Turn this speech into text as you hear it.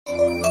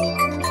Welcome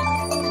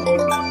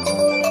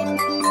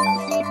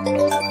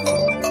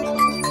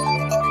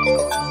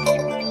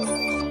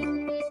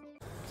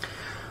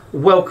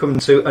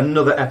to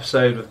another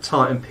episode of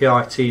Titan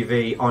PI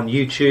TV on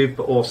YouTube,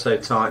 but also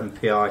Titan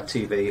PI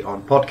TV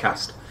on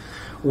podcast.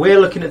 We're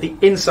looking at the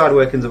inside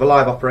workings of a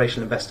live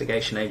operational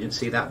investigation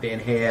agency, that being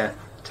here,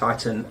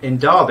 Titan in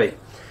Derby.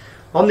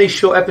 On these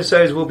short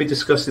episodes, we'll be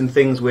discussing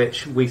things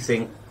which we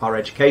think are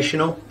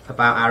educational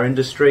about our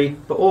industry,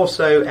 but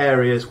also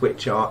areas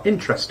which are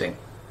interesting.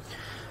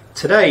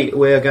 Today,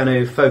 we're going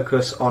to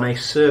focus on a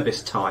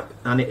service type,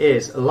 and it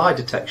is lie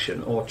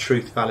detection or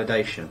truth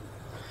validation.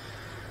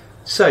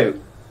 So,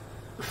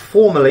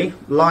 formerly,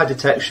 lie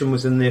detection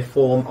was in the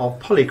form of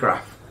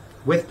polygraph.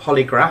 With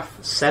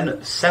polygraph,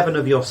 7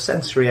 of your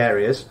sensory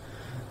areas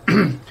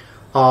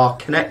are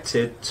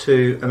connected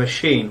to a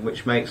machine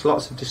which makes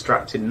lots of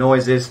distracting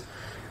noises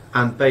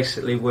and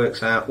basically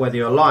works out whether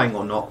you're lying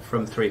or not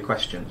from 3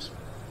 questions.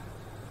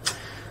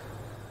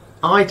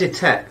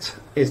 EyeDetect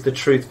is the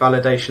truth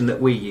validation that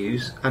we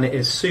use, and it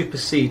has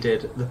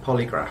superseded the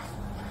polygraph.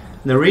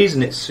 And the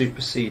reason it's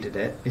superseded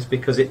it is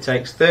because it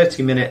takes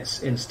 30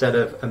 minutes instead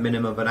of a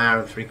minimum of an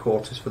hour and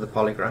 3/4 for the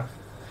polygraph.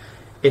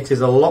 It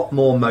is a lot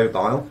more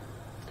mobile,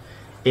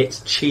 it's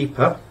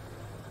cheaper,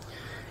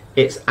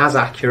 it's as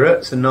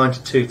accurate, so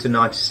 92 to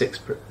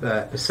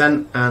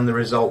 96%, and the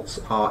results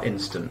are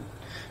instant.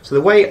 So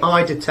the way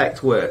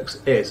EyeDetect works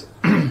is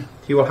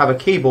you will have a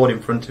keyboard in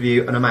front of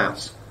you and a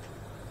mouse,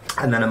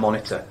 and then a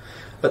monitor.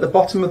 At the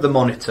bottom of the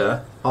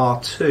monitor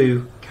are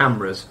 2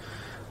 cameras,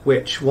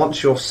 which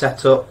once you're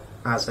set up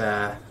as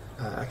a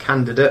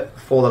candidate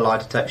for the lie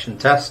detection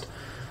test,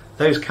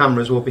 those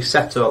cameras will be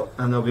set up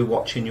and they'll be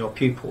watching your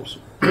pupils.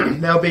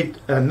 They'll be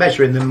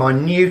measuring the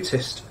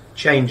minutest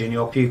change in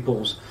your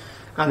pupils,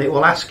 and it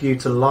will ask you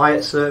to lie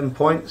at certain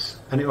points,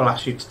 and it will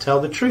ask you to tell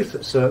the truth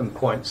at certain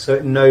points, so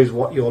it knows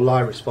what your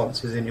lie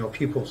response is in your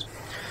pupils.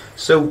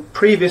 So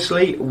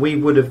previously we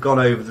would have gone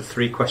over the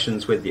 3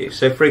 questions with you.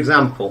 So for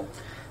example,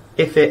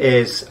 if it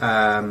is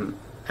an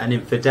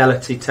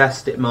infidelity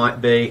test, it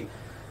might be,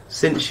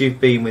 since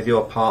you've been with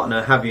your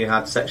partner, have you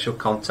had sexual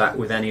contact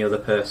with any other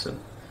person?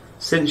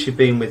 Since you've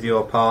been with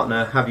your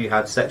partner, have you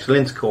had sexual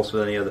intercourse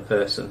with any other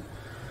person?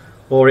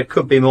 Or it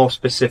could be more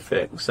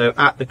specific. So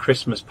at the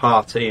Christmas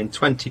party in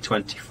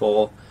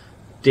 2024,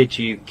 did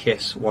you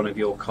kiss one of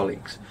your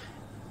colleagues?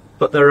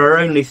 But there are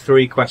only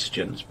 3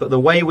 questions. But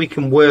the way we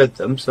can word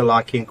them, so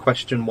like in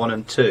question 1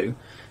 and 2,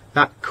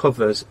 that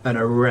covers an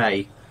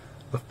array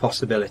of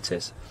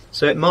possibilities.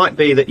 So it might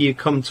be that you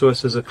come to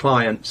us as a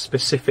client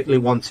specifically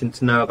wanting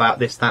to know about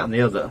this, that and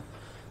the other,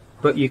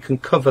 but you can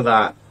cover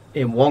that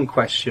in 1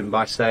 question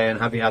by saying,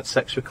 have you had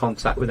sexual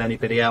contact with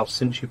anybody else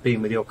since you've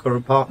been with your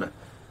current partner?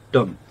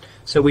 Done.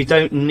 So we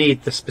don't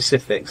need the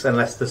specifics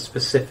unless the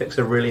specifics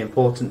are really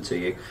important to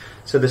you.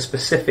 So the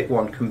specific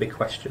one can be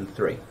question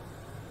 3.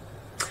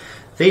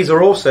 These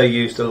are also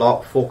used a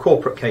lot for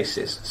corporate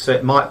cases. So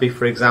it might be,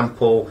 for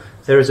example,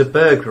 there is a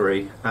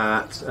burglary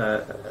at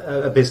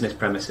a business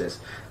premises,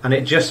 and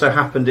it just so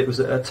happened it was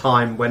at a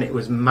time when it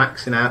was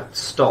maxing out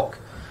stock.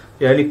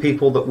 The only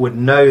people that would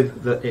know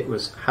that it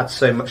had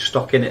so much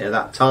stock in it at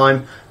that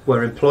time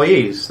were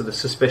employees, so the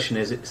suspicion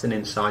is it's an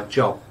inside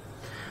job.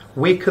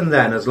 We can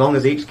then, as long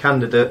as each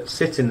candidate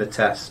sitting the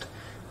test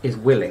is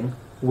willing,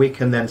 we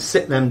can then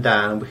sit them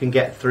down and we can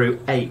get through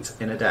 8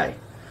 in a day.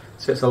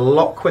 So it's a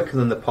lot quicker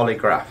than the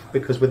polygraph,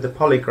 because with the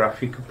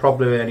polygraph you could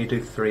probably only do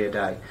 3 a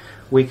day.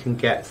 We can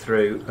get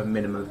through a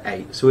minimum of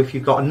 8. So if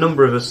you've got a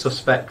number of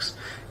suspects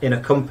in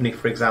a company,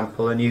 for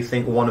example, and you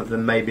think one of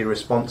them may be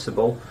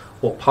responsible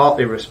or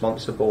partly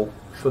responsible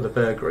for the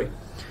burglary,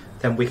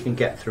 then we can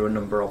get through a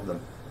number of them.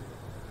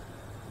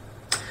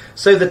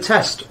 So the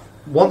test,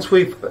 once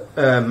we've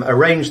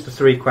arranged the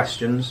 3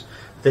 questions,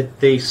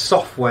 the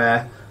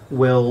software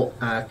will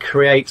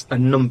create a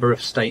number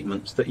of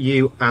statements that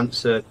you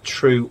answer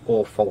true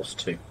or false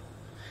to.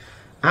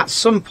 At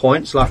some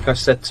points, like I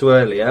said to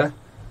earlier,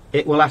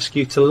 it will ask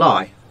you to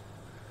lie.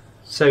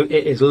 So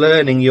it is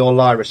learning your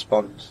lie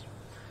response.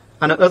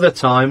 And at other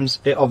times,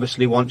 it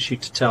obviously wants you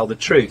to tell the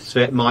truth. So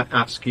it might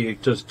ask you,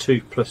 does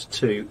 2 +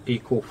 2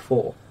 =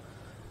 4?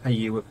 And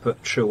you would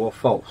put true or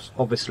false.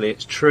 Obviously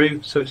it's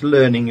true, so it's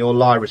learning your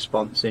lie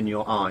response in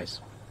your eyes.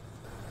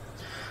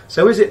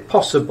 So is it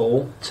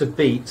possible to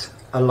beat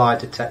a lie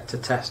detector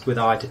test with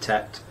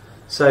EyeDetect?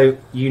 So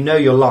you know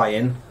you're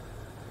lying,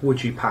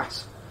 would you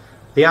pass?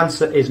 The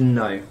answer is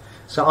no.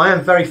 So I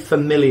am very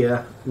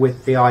familiar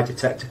with the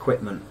EyeDetect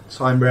equipment,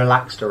 so I'm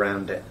relaxed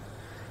around it.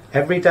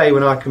 Every day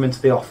when I come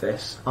into the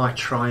office, I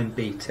try and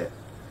beat it,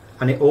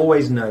 and it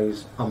always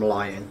knows I'm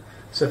lying.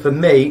 So for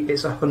me,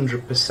 it's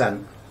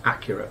 100%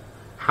 accurate.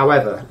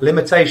 However,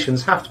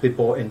 limitations have to be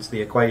brought into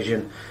the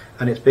equation,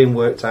 and it's been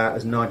worked out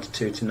as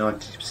 92 to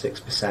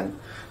 96%.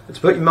 But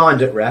to put your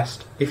mind at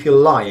rest, if you're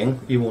lying,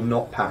 you will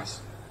not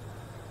pass.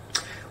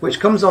 Which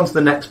comes on to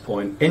the next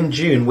point. In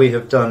June, we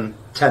have done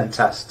 10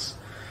 tests.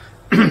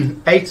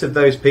 8 of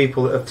those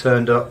people that have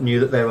turned up knew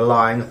that they were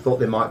lying and thought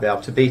they might be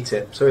able to beat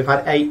it. So we've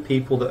had 8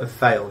 people that have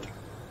failed.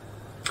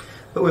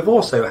 but we've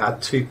also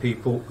had 2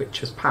 people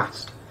which has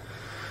passed.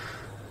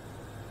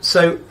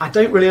 So I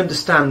don't really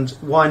understand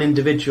why an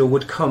individual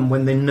would come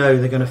when they know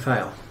they're going to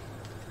fail.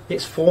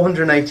 It's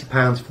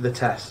 £480 for the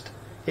test.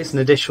 It's an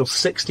additional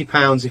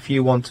 £60 if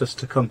you want us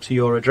to come to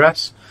your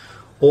address.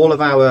 All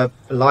of our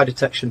lie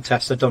detection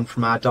tests are done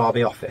from our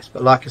Derby office,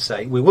 but like I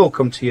say, we will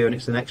come to you, and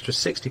it's an extra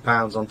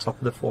 £60 on top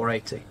of the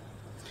 £480.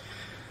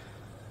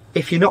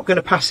 If you're not going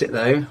to pass it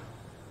though,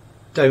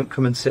 don't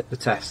come and sit the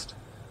test,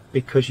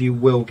 because you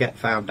will get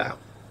found out.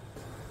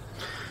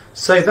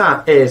 So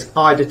that is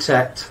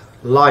EyeDetect,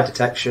 lie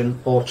detection,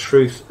 or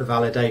truth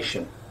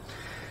validation.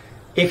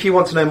 If you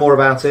want to know more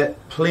about it,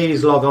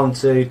 please log on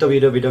to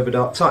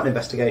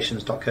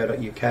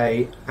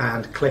www.titantinvestigations.co.uk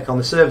and click on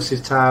the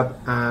Services tab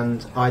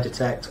and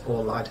EyeDetect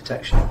or Lie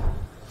Detection.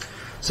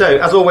 So,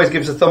 as always,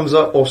 give us a thumbs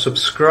up or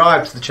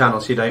subscribe to the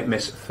channel so you don't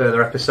miss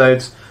further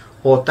episodes,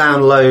 or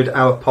download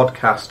our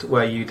podcast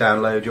where you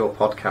download your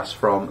podcast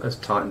from as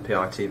Titan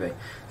PI TV.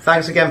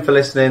 Thanks again for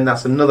listening.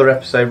 That's another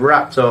episode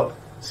wrapped up.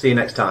 See you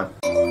next time.